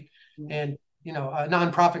problem, right? Mm-hmm. And, a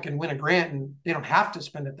nonprofit can win a grant and they don't have to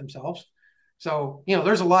spend it themselves. So,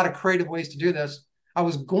 there's a lot of creative ways to do this. I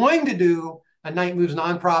was going to do a Knight Moves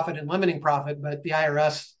nonprofit and limiting profit, but the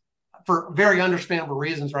IRS, for very understandable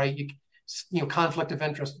reasons, right? Conflict of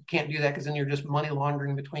interest, can't do that, because then you're just money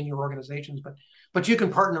laundering between your organizations. But you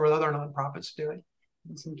can partner with other nonprofits to do it.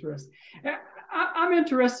 That's interesting. I'm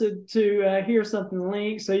interested to hear something,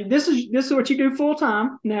 Link. So this is what you do full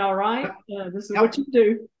time now, right? This is what you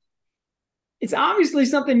do. It's obviously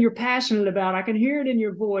something you're passionate about. I can hear it in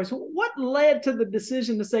your voice. What led to the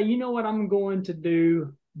decision to say, you know what, I'm going to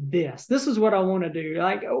do this? This is what I want to do.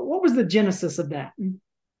 Like, what was the genesis of that?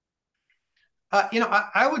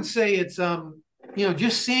 I would say it's,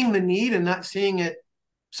 just seeing the need and not seeing it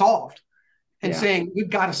solved, and saying,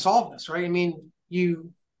 we've got to solve this, right?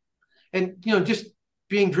 Just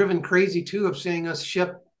being driven crazy too of seeing us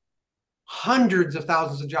ship hundreds of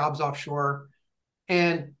thousands of jobs offshore.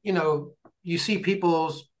 And, you see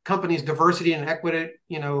people's companies' diversity and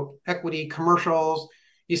equity commercials.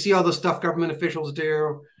 You see all the stuff government officials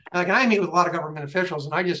do. Like, I meet with a lot of government officials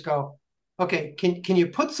and I just go, okay, can you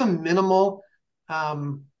put some minimal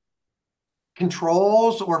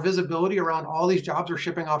controls or visibility around all these jobs we're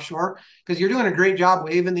shipping offshore? Because you're doing a great job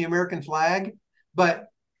waving the American flag, but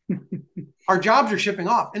our jobs are shipping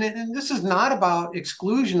off. And this is not about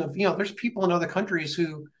exclusion of, there's people in other countries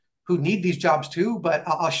who need these jobs too, but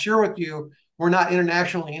I'll share with you, we're not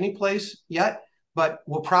internationally any place yet, but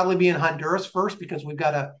we'll probably be in Honduras first, because we've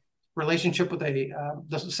got relationship with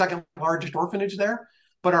the second largest orphanage there.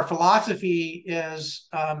 But our philosophy is,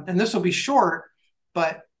 and this will be short,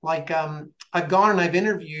 but like I've gone and I've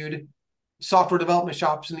interviewed software development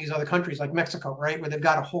shops in these other countries like Mexico, right, where they've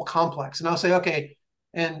got a whole complex. And I'll say, okay,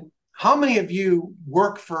 and how many of you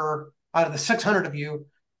work for, out of the 600 of you,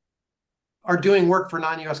 are doing work for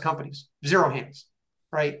non-US companies? Zero hands,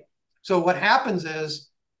 right? So what happens is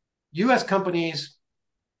US companies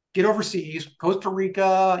get overseas, Costa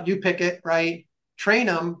Rica, you pick it, right? Train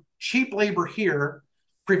them, cheap labor here,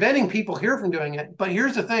 preventing people here from doing it. But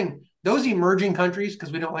here's the thing, those emerging countries,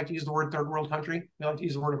 because we don't like to use the word third world country, we like to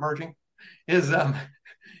use the word emerging, is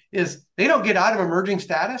they don't get out of emerging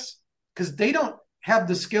status because they don't have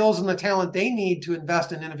the skills and the talent they need to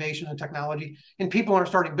invest in innovation and technology, and people aren't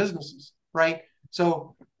starting businesses, right?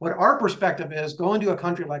 So what our perspective is, going to a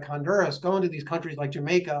country like Honduras, going to these countries like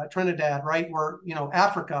Jamaica, Trinidad, right, where,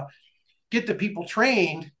 Africa, get the people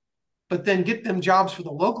trained, but then get them jobs for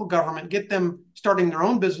the local government, get them starting their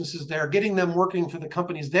own businesses there, getting them working for the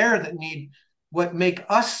companies there that need what make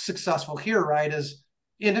us successful here, right, is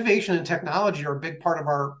innovation and technology are a big part of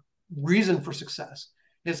our reason for success.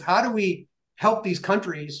 Is how do we help these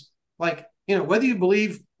countries, like, whether you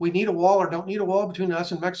believe we need a wall or don't need a wall between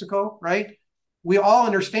us and Mexico, right? We all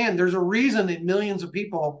understand there's a reason that millions of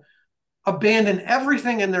people abandon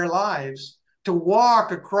everything in their lives to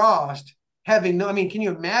walk across having no, I mean, can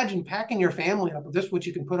you imagine packing your family up with this, what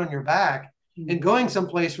you can put on your back, and going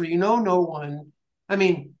someplace where no one? I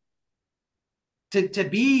mean, to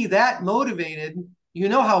be that motivated,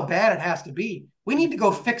 how bad it has to be. We need to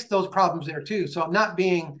go fix those problems there too. So I'm not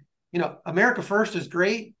being, America first is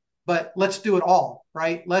great, but let's do it all,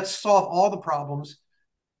 right? Let's solve all the problems.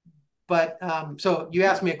 But so you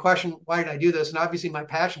asked me a question, why did I do this? And obviously my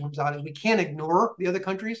passion comes out is we can't ignore the other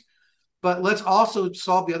countries, but let's also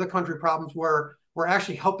solve the other country problems where we're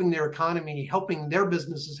actually helping their economy, helping their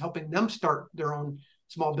businesses, helping them start their own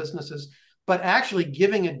small businesses, but actually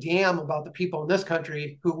giving a damn about the people in this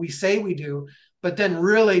country who we say we do, but then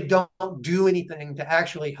really don't do anything to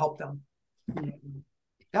actually help them.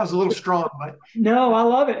 That was a little strong, but no, I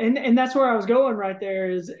love it, and that's where I was going right there.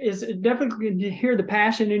 Is definitely to hear the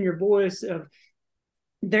passion in your voice of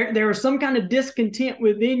there is some kind of discontent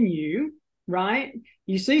within you, right?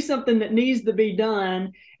 You see something that needs to be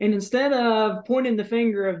done, and instead of pointing the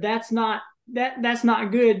finger of that's not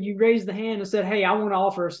good, you raised the hand and said, hey, I want to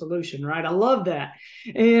offer a solution, right? I love that.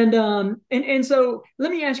 And so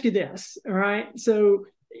let me ask you this, all right? So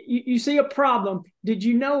you see a problem. Did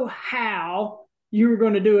you know how you were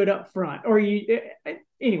going to do it up front? Or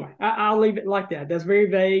anyway, I'll leave it like that. That's very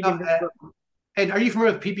vague. And are you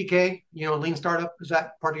familiar with PPK, lean startup? Is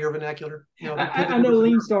that part of your vernacular? I know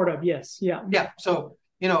lean startup. Yes. Yeah. Yeah. So,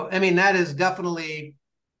 I mean, that is definitely,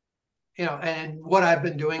 and what I've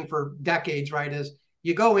been doing for decades, right, is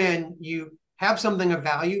you go in, you have something of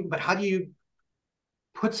value, but how do you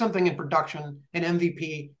put something in production, an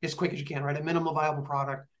MVP, as quick as you can, right? A minimal viable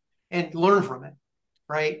product, and learn from it,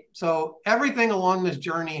 right? So everything along this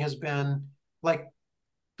journey has been like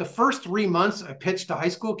the first 3 months I pitched to high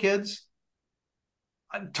school kids,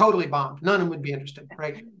 I totally bombed. None of them would be interested,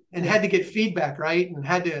 right? And had to get feedback, right? And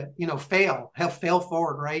had to, fail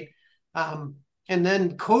forward, right? And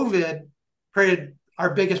then COVID created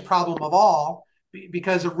our biggest problem of all,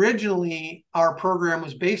 because originally our program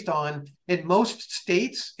was based on, in most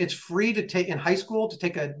states, it's free to take in high school to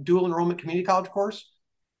take a dual enrollment community college course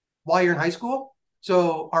while you're in high school.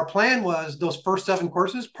 So our plan was those first 7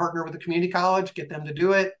 courses, partner with the community college, get them to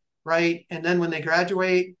do it, right? And then when they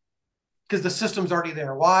graduate, because the system's already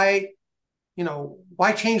there, why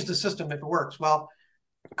change the system if it works? Well,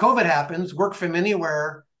 COVID happens, work from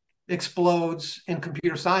anywhere explodes in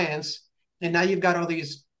computer science, and now you've got all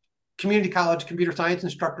these community college computer science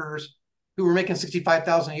instructors who were making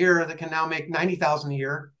 $65,000 a year that can now make $90,000 a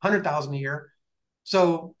year, $100,000 a year.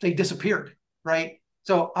 So they disappeared, right?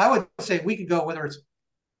 So I would say a week ago, whether it's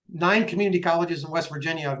 9 community colleges in West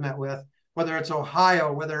Virginia I've met with, whether it's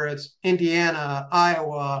Ohio, whether it's Indiana,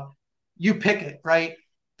 Iowa, you pick it, right?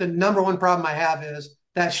 The number one problem I have is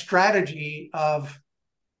that strategy of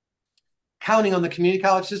counting on the community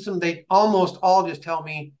college system. They almost all just tell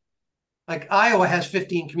me, like, Iowa has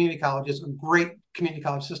 15 community colleges, a great community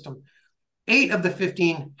college system. 8 of the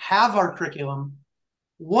 15 have our curriculum.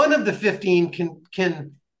 1 of the 15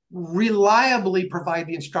 can reliably provide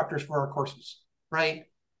the instructors for our courses, right?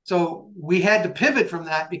 So we had to pivot from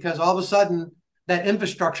that because all of a sudden that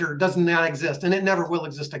infrastructure does not exist, and it never will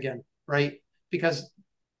exist again, right? Because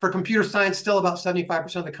for computer science, still about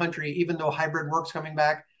 75% of the country, even though hybrid work's coming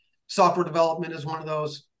back, software development is one of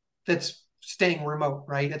those that's staying remote,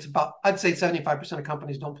 right? It's about, I'd say 75% of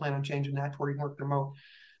companies don't plan on changing that to where you can work remote.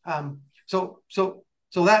 So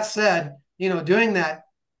that said, doing that,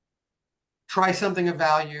 try something of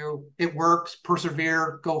value. It works,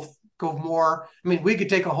 persevere, go more. I mean, we could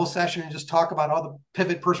take a whole session and just talk about all the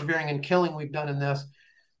pivot, persevering, and killing we've done in this.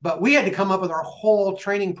 But we had to come up with our whole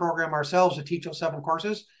training program ourselves to teach those 7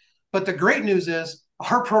 courses. But the great news is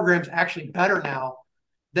our program's actually better now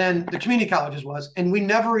than the community colleges was. And we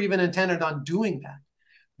never even intended on doing that.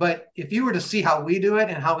 But if you were to see how we do it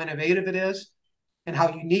and how innovative it is and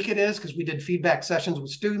how unique it is, because we did feedback sessions with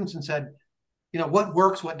students and said, what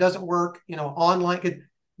works, what doesn't work, online,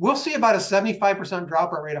 we'll see about a 75%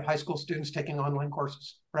 dropout rate of high school students taking online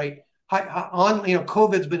courses, right?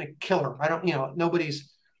 COVID's been a killer.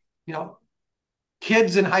 Nobody's,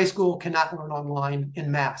 kids in high school cannot learn online in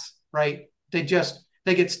mass, right? They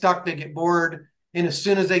get stuck, they get bored. And as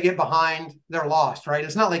soon as they get behind, they're lost, right?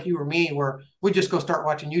 It's not like you or me where we just go start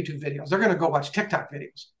watching YouTube videos. They're going to go watch TikTok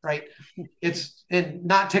videos, right? And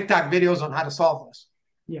not TikTok videos on how to solve this.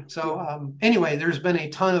 Yeah. So anyway, there's been a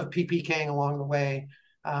ton of PPKing along the way,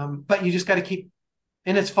 but you just got to keep,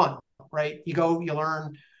 and it's fun, right? You go, you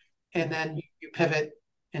learn, and then you pivot,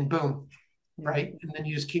 and boom, right? And then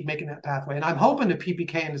you just keep making that pathway. And I'm hoping to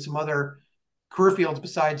PPK into some other career fields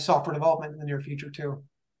besides software development in the near future too.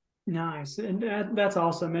 Nice. And that's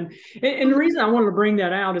awesome. And the reason I wanted to bring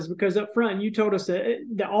that out is because up front, you told us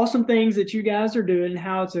the awesome things that you guys are doing,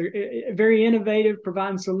 how it's a very innovative,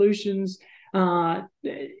 providing solutions,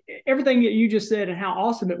 everything that you just said and how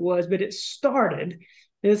awesome it was. But it started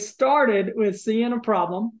with seeing a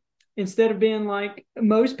problem instead of being like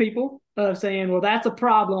most people saying, well, that's a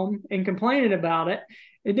problem and complaining about it.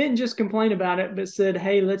 It didn't just complain about it, but said,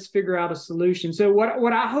 hey, let's figure out a solution. So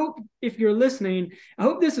what I hope, if you're listening, I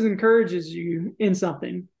hope this encourages you in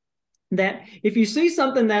something, that if you see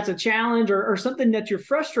something that's a challenge or something that you're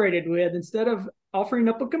frustrated with, instead of offering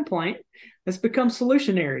up a complaint, let's become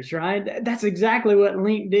solutionaries, right? That's exactly what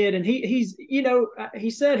Link did. And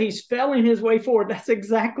he said he's failing his way forward. That's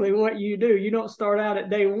exactly what you do. You don't start out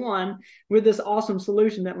at day one with this awesome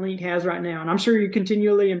solution that Link has right now. And I'm sure you're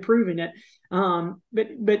continually improving it.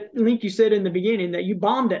 But Link, you said in the beginning that you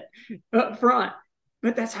bombed it up front.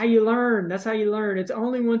 But that's how you learn. That's how you learn. It's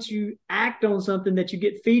only once you act on something that you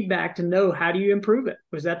get feedback to know how do you improve it.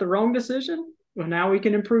 Was that the wrong decision? Well, now we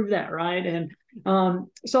can improve that, right? And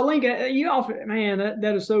so, Link,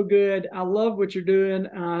 that is so good. I love what you're doing.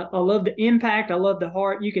 I love the impact. I love the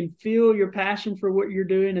heart. You can feel your passion for what you're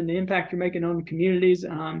doing and the impact you're making on the communities.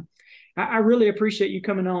 I really appreciate you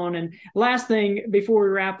coming on. And last thing before we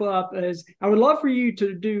wrap up is I would love for you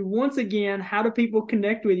to do once again, how do people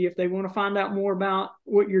connect with you if they want to find out more about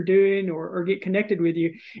what you're doing or get connected with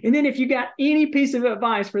you? And then if you got any piece of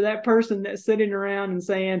advice for that person that's sitting around and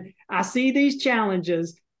saying, I see these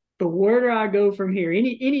challenges, but where do I go from here?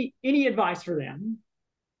 Any advice for them?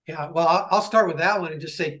 Yeah, well, I'll start with that one and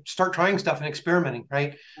just say, start trying stuff and experimenting,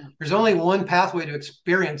 right? There's only one pathway to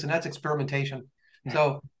experience, and that's experimentation.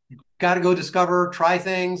 So got to go discover, try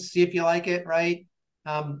things, see if you like it, right?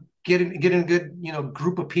 Get in a good,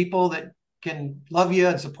 group of people that can love you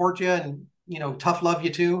and support you and, tough love you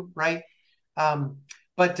too, right?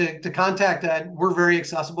 But to contact that, we're very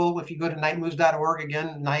accessible. If you go to knightmoves.org,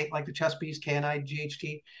 again, Knight like the chess piece,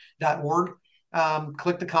 KNIGHT.org,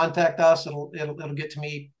 click to contact us. It'll get to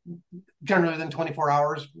me generally within 24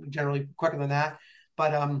 hours, generally quicker than that.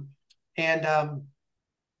 But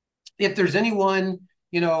if there's anyone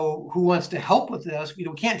who wants to help with this, we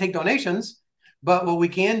can't take donations, but what we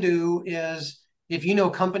can do is if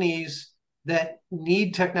companies that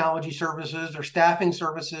need technology services or staffing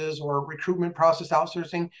services or recruitment process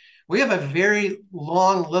outsourcing, we have a very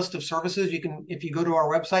long list of services. If you go to our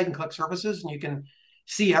website and click services, and you can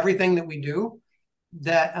see everything that we do,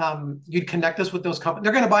 that you'd connect us with those companies.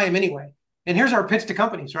 They're going to buy them anyway. And here's our pitch to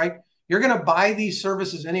companies, right? You're going to buy these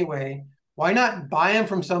services anyway. Why not buy them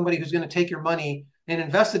from somebody who's going to take your money and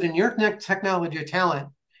invest it in your technology or talent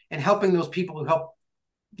and helping those people who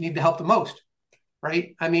need the help the most,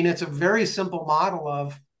 right? I mean, it's a very simple model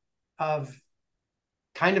of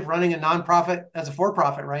kind of running a nonprofit as a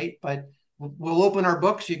for-profit, right? But we'll open our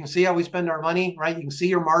books. You can see how we spend our money, right? You can see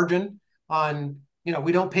your margin on,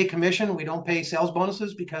 we don't pay commission. We don't pay sales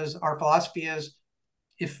bonuses because our philosophy is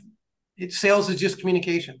sales is just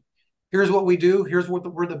communication. Here's what we do. Here's what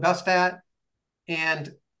we're the best at.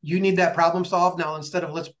 And you need that problem solved. Now, instead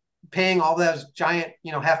of let's paying all those giant,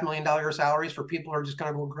 $500,000 salaries for people who are just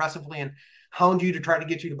going to go aggressively and hound you to try to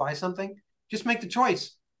get you to buy something, just make the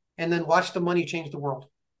choice and then watch the money change the world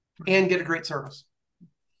and get a great service.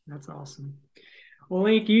 That's awesome. Well,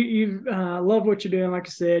 Link, you've love what you're doing. Like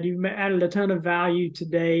I said, you've added a ton of value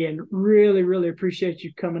today, and really, really appreciate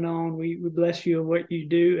you coming on. We bless you in what you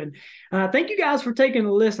do, and thank you guys for taking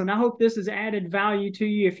a listen. I hope this has added value to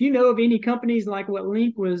you. If you know of any companies like what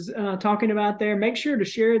Link was talking about there, make sure to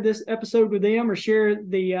share this episode with them, or share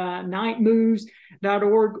the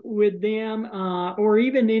nightmoves.org with them, or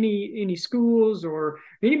even any schools or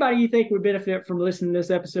anybody you think would benefit from listening to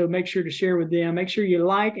this episode. Make sure to share with them. Make sure you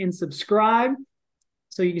like and subscribe,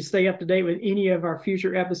 so you can stay up to date with any of our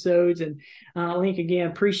future episodes. And Link, again,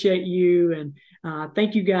 appreciate you. And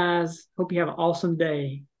thank you guys. Hope you have an awesome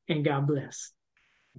day, and God bless.